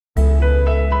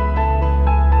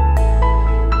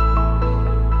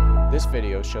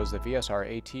video shows the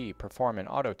VSR-AT perform an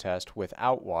auto test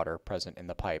without water present in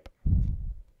the pipe.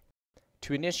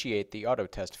 To initiate the auto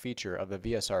test feature of the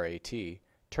VSR-AT,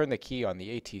 turn the key on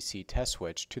the ATC test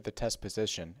switch to the test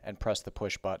position and press the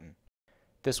push button.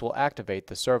 This will activate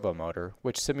the servo motor,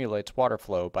 which simulates water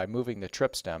flow by moving the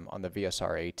trip stem on the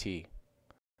VSR-AT.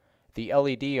 The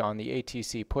LED on the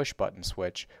ATC push button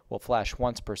switch will flash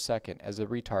once per second as the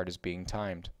retard is being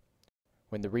timed.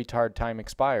 When the retard time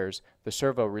expires, the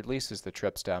servo releases the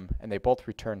trip stem and they both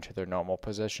return to their normal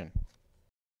position.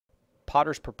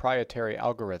 Potter's proprietary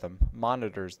algorithm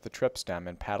monitors the trip stem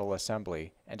and paddle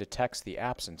assembly and detects the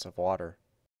absence of water.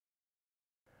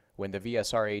 When the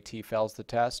VSR-AT fails the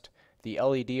test, the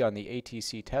LED on the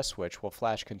ATC test switch will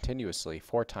flash continuously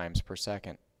 4 times per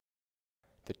second.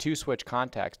 The two switch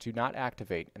contacts do not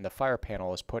activate and the fire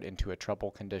panel is put into a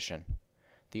trouble condition.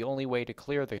 The only way to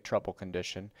clear the trouble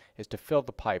condition is to fill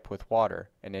the pipe with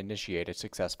water and initiate a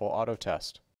successful auto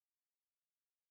test.